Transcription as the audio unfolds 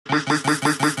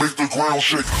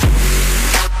shake.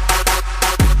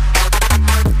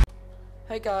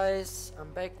 Hey guys,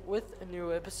 I'm back with a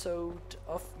new episode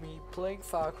of me playing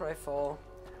Far Cry 4.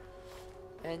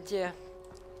 And yeah,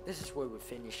 this is where we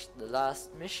finished the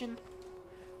last mission,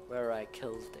 where I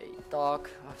killed a dog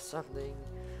or something.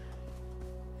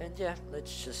 And yeah,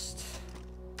 let's just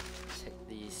take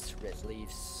these red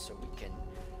leaves so we can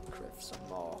craft some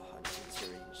more hunting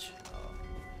syringe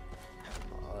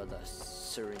or other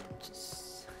syringes.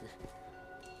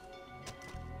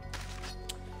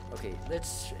 Okay,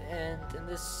 and in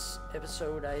this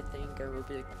episode I think I will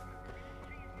be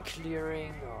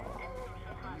clearing or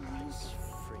use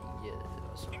free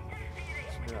or some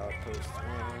outpost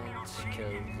and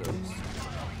kill those.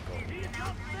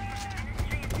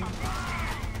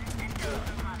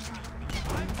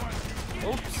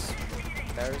 Oops,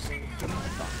 embarrassing.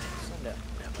 No,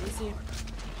 easy.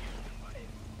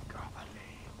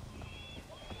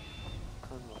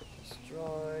 Convoy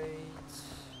destroyed.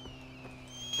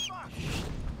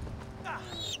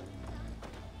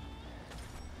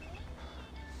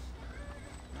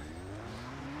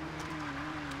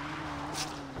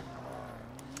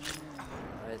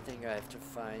 I think I have to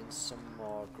find some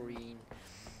more green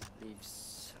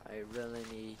leaves. I really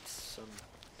need some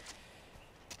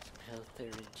health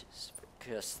syringes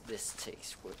because this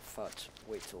takes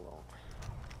way too long.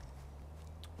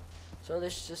 So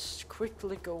let's just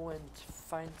quickly go and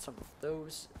find some of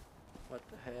those. What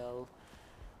the hell?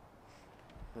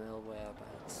 Well,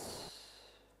 whereabouts?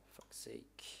 Fuck's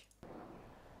sake.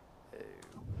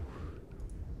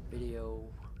 Video.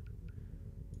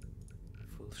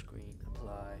 Full screen,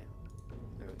 apply.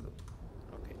 There we go.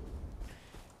 Okay.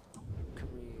 Can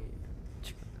we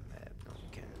check the map? No, we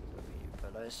can't. Okay,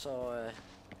 but I saw a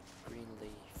green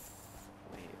leaf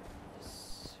over here.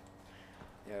 Yes.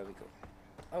 There we go.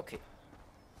 Okay.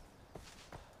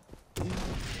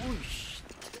 Whoosh.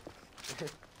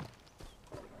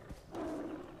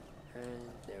 And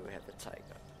there we have a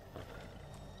tiger.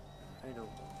 I know.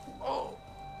 Oh!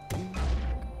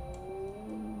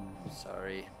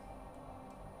 Sorry.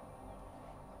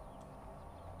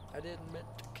 I didn't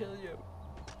meant to kill you.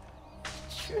 You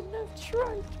shouldn't have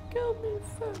tried to kill me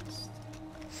first.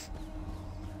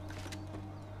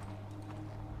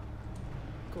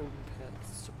 Golden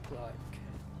Path supply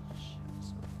cache.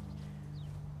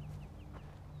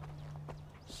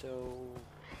 So,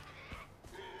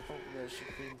 oh, there's a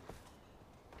green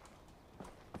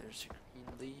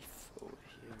leaf over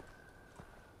here.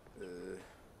 Okay.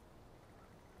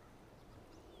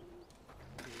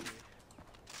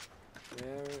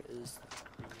 Where is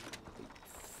the green leaf?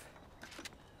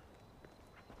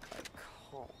 I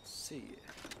can't see it.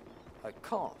 I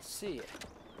can't see it.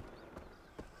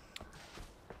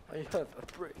 I have a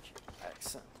British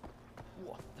accent.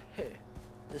 What the hell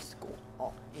is going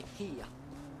on in here?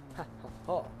 Ha ha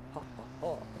ha ha ha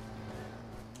ha.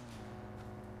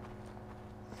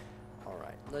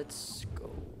 Alright, let's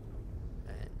go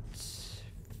and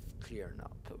clear an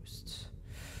outpost.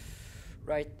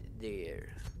 Right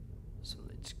there. So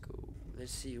let's go.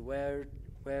 Let's see where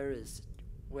is it?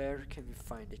 Where can we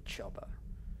find a chopper?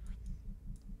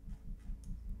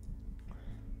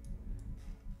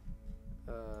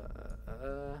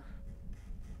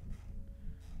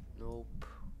 Nope.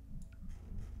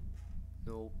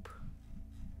 Nope.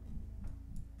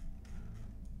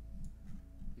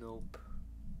 Nope.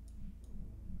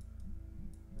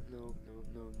 Nope, nope,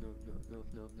 nope, nope, nope,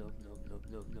 nope, nope, nope, nope,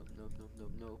 nope, nope, nope,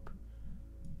 nope, nope,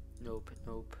 nope,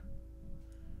 nope,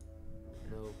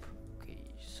 nope. Okay,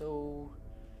 so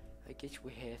I guess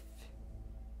we have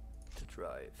to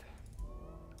drive.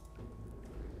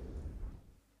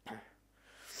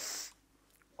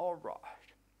 All right.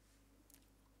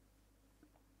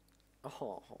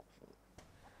 Oh.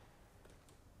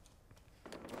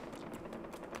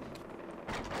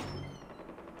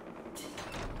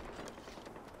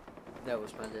 That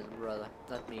was my little brother,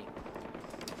 not me.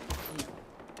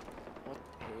 What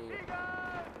the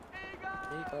hell?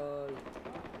 Eagle!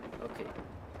 Okay.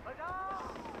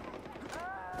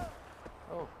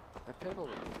 Oh, I pedaled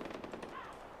it.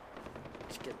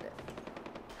 Let's get that.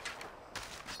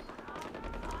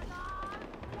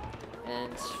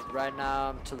 And right now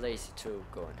I'm too lazy to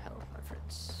go and help my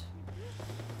friends.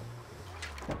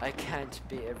 I can't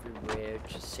be everywhere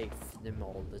to save them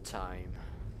all the time.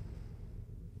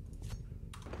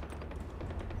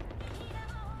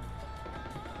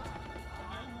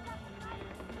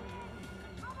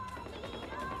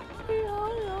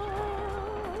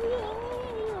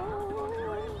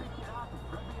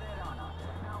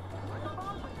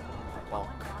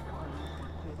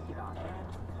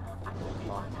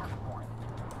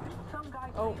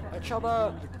 Oh, A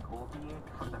chopper!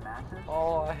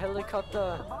 Oh, a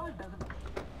helicopter!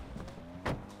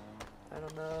 I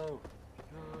don't know.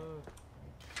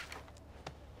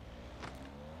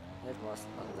 That was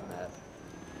on the map.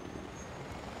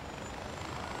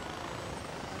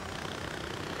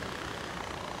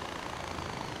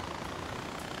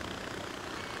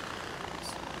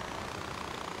 It's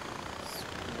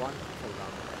 1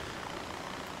 kilometer.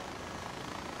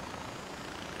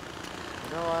 You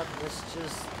know what? Let's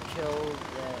just kill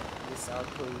this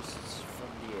outpost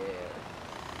from the air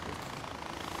with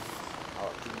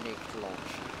our unique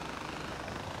launcher.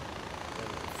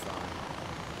 That'll be fine.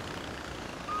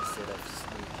 Instead of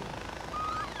sneaking.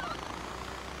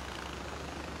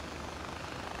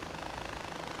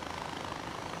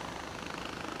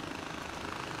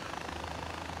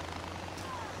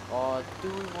 Or do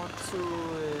we want to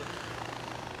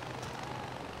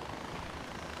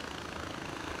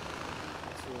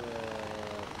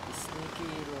be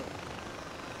sneaky?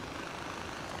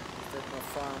 Is that more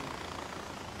fun?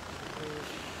 Oh,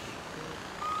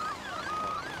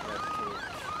 red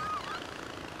cage.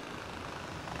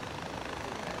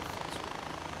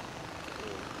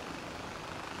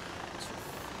 To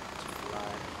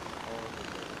fly all the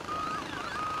way down.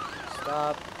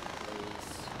 Stop,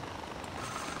 please.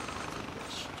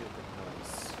 Stupid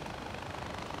noise.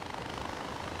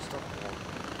 Stop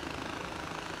walking.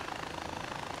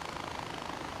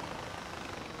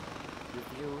 The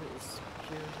view is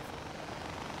beautiful.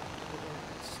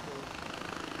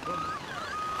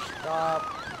 Stop.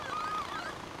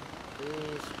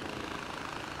 Please, man.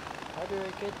 How do I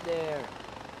get there?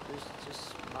 There's just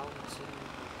mountain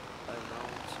by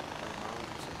mountain by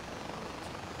mountain by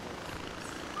mountain.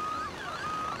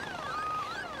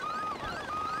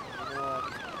 You know what?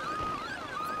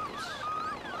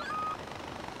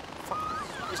 Fuck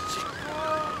this. It's just...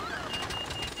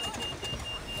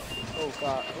 Oh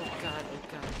god, oh god, oh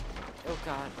god. Oh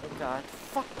god, oh god.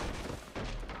 Fuck!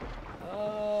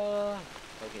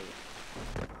 Okay.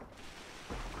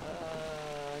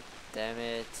 Damn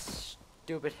it.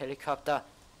 Stupid helicopter.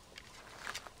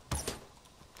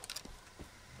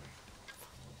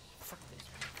 Fuck this.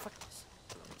 Fuck this.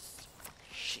 This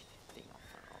fucking shit thing.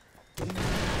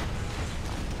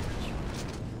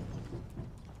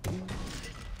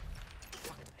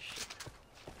 Fuck that shit.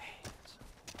 I hate it.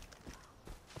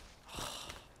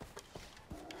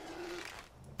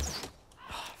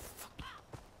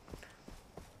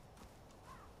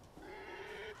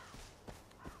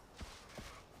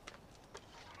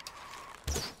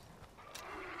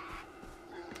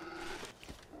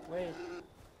 Wait.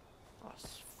 Oh,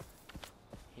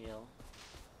 heal.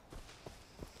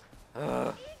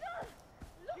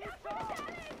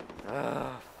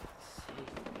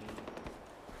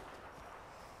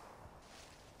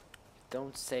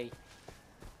 Don't say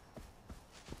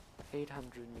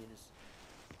 800 meters,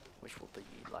 which will be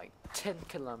like 10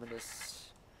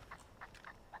 kilometers.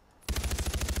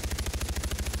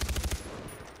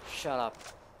 Shut up.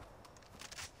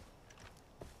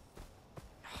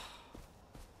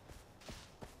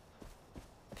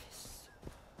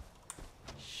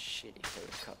 Shitty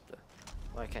helicopter.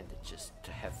 Why can't they just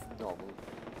have normal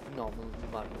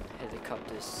modern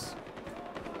helicopters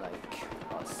like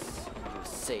us? You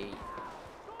say,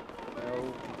 no,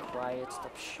 be quiet,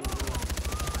 stop shooting.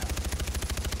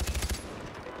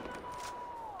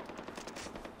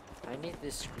 I need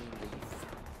this green leaf.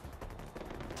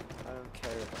 I don't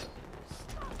care about this.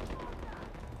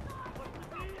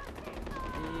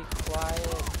 Be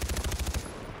quiet.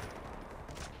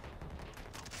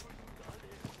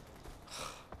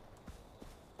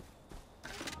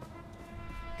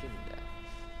 Give me that.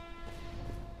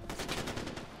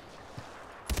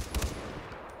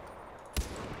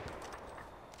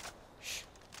 Shh.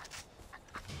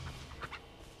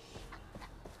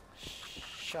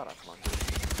 Shut up, monkey.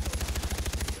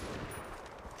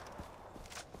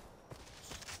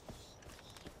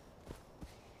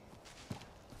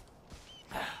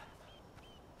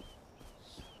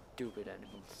 Stupid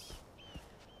animals.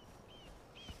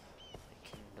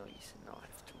 Making noise and now I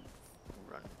have to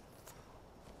run.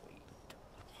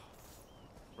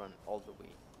 Run all the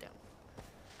way down.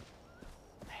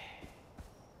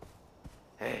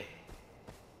 Hey.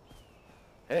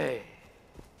 Hey.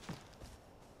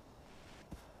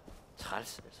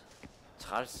 Træls, altså.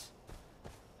 Træls.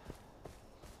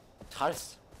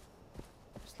 Træls.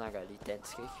 Snakker jeg lige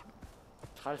dansk, ikke?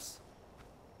 Træls.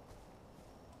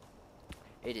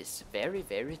 It is very,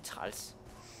 very træls.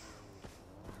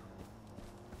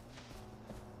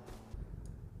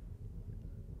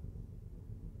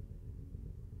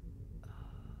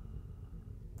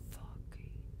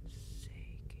 Fucking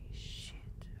sake shit.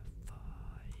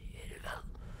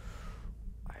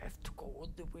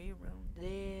 the way around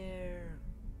there.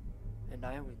 And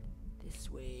I went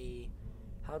this way.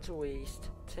 How to waste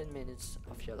 10 minutes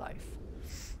of your life.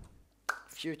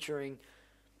 Featuring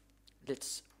let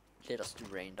us do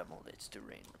random, or let's do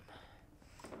random.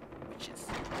 Which is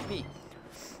me.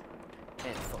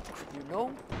 And fuck, you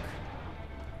know.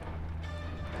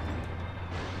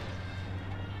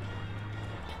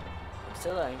 I'm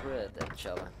still angry at that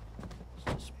challenge.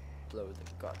 Just blow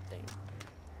the goddamn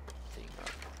thing up.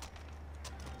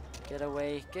 Get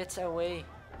away, get away.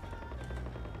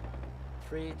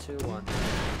 3, 2, 1.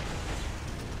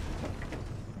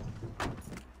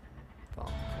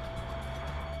 Bomb.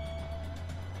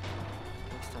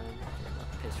 Next time, you're not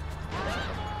pissed with me.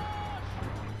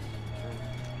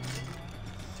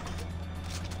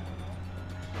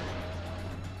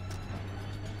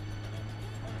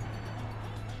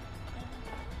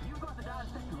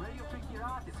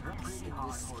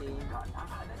 This game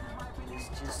is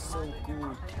just so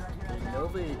good. I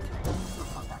love it.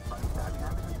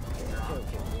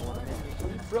 Okay, you wanna mess with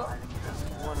me, bro? You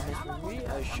wanna mess with me?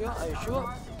 Are you sure? Are you sure?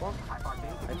 Well, I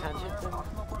can't hit them.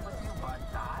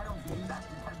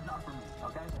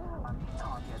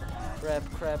 Crap.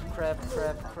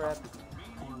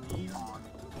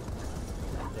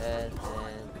 Like that, and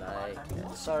like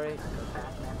that. Sorry.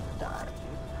 Die.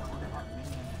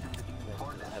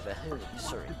 Have a healing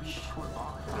syringe.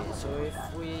 Okay, so if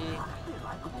we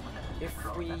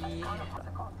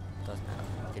doesn't matter.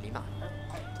 Delima.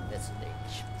 That's in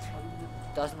Danish.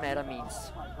 Doesn't matter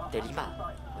means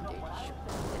Delima in Danish.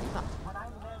 Delima.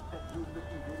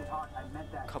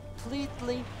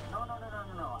 Completely. No.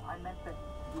 I meant that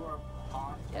your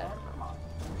heart. Yeah.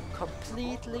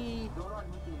 Completely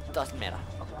doesn't matter.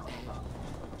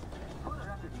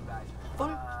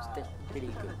 Full still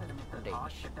really good in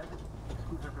Danish.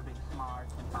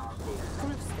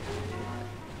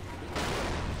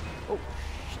 Oh,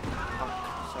 shit.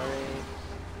 Sorry.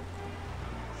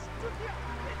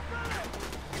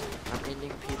 I'm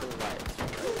ending people's lives.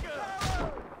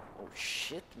 Oh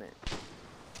shit, man.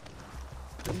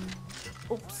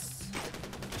 Oops.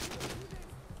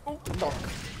 Oh, dog.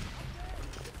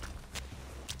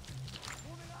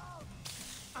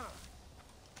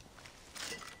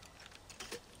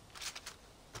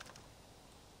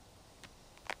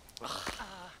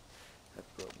 A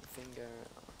broken finger.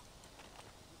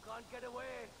 You can't get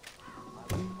away. I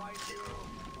will find you.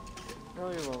 No,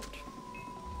 you won't.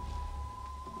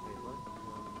 Wait, what?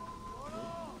 No,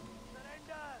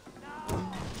 surrender now.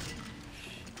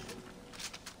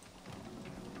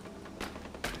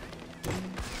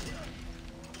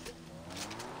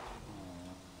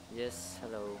 Yes,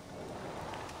 hello.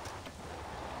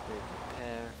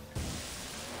 Repair.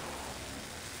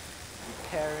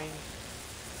 Repairing.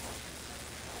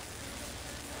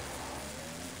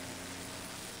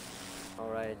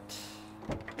 Alright,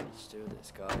 let's do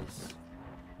this, guys.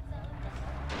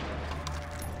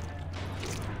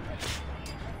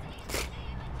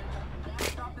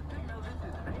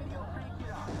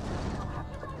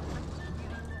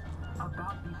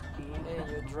 Hey,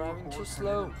 you're driving too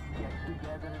slow.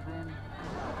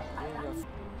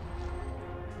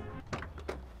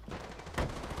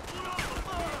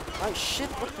 Oh shit,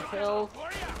 what the hell?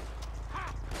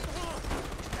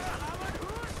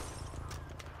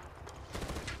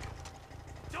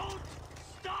 Don't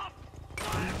stop.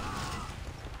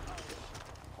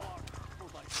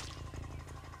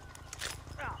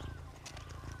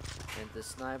 And the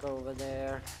sniper over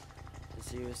there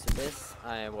is used to this.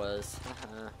 I was,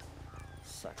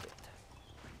 suck it.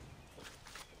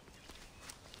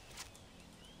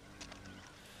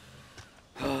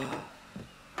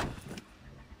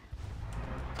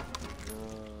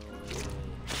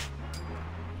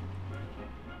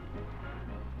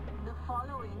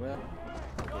 Well,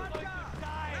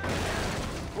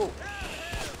 oh.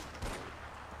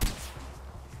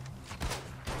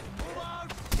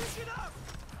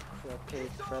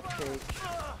 Crab cake.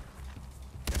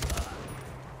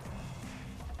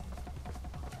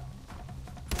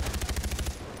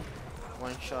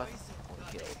 One shot, one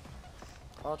kill.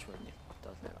 Or 20,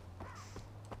 doesn't matter.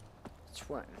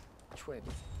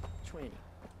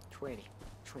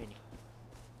 20.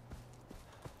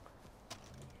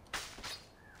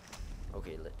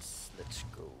 Okay, let's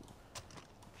go.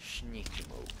 Sneaky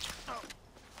mode.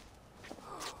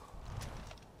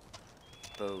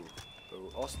 Bow.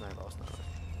 Or sniper.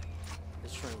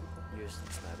 Let's try and use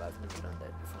the sniper. I've never done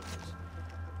that before.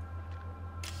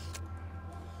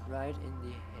 Right in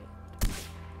the head.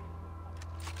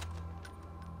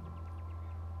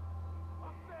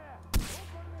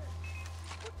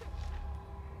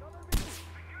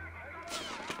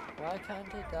 Why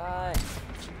can't he die?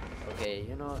 Okay,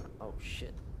 you know what? Oh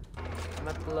shit. I'm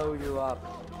gonna blow you up.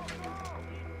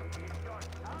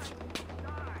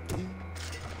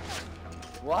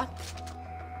 What?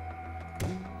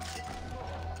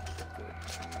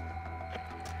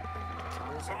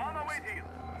 We're on our way to you.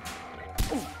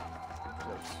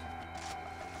 Close.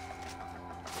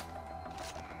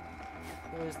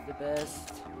 Who's the best?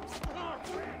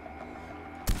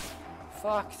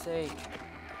 Fuck's sake.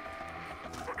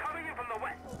 We're coming in from the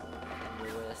west. From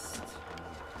the west.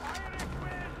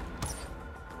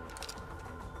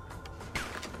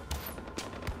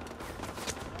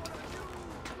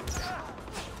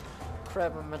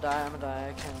 Crap, I'm gonna die,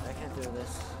 I can't do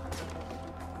this.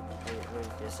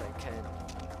 Wait, yes I can.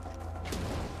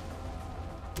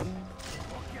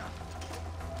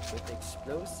 With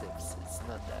explosives, it's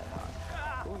not that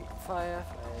hard. Ooh, fire,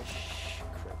 flash,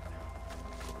 crap.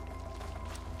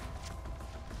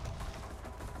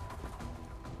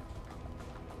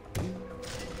 Yeah,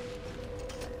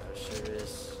 sure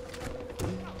is.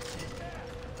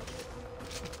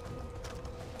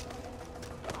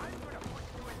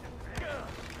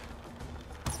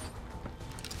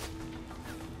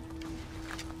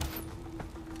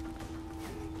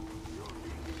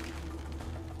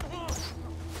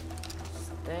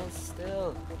 Stand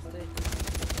still. Stay.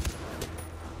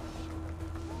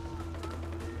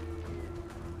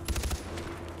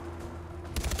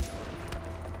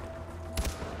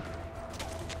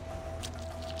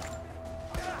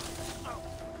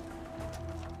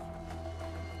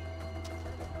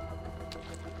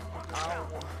 Ow.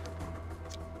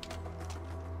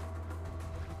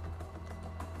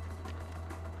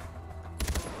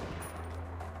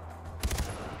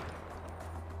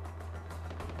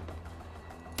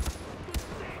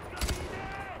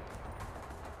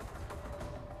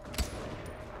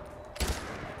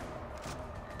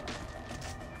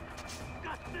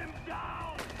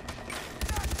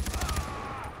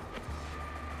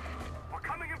 We're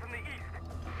coming in from the east.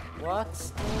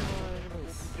 What's going on?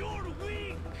 You're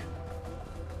weak.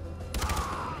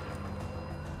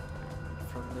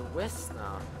 From the west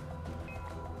now.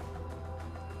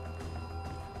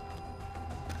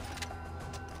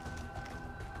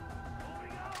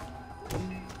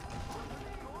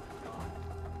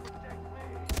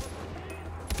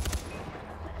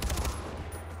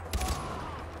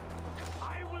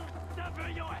 I will sever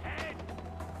your head.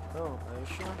 Oh, are you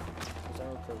sure? Because I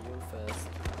will kill you first.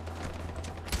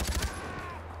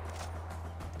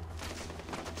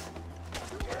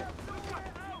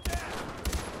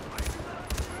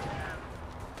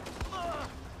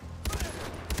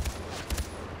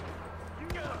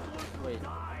 Wait.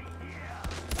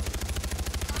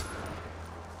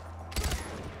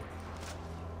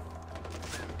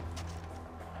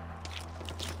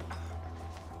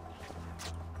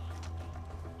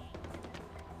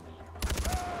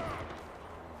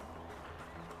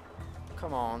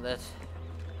 Come on, that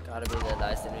gotta be the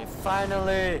last enemy.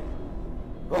 Finally!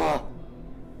 Oh!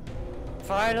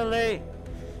 Finally!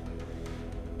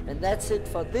 And that's it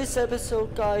for this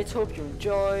episode, guys. Hope you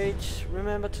enjoyed.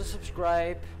 Remember to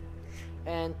subscribe.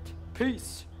 And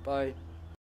peace. Bye.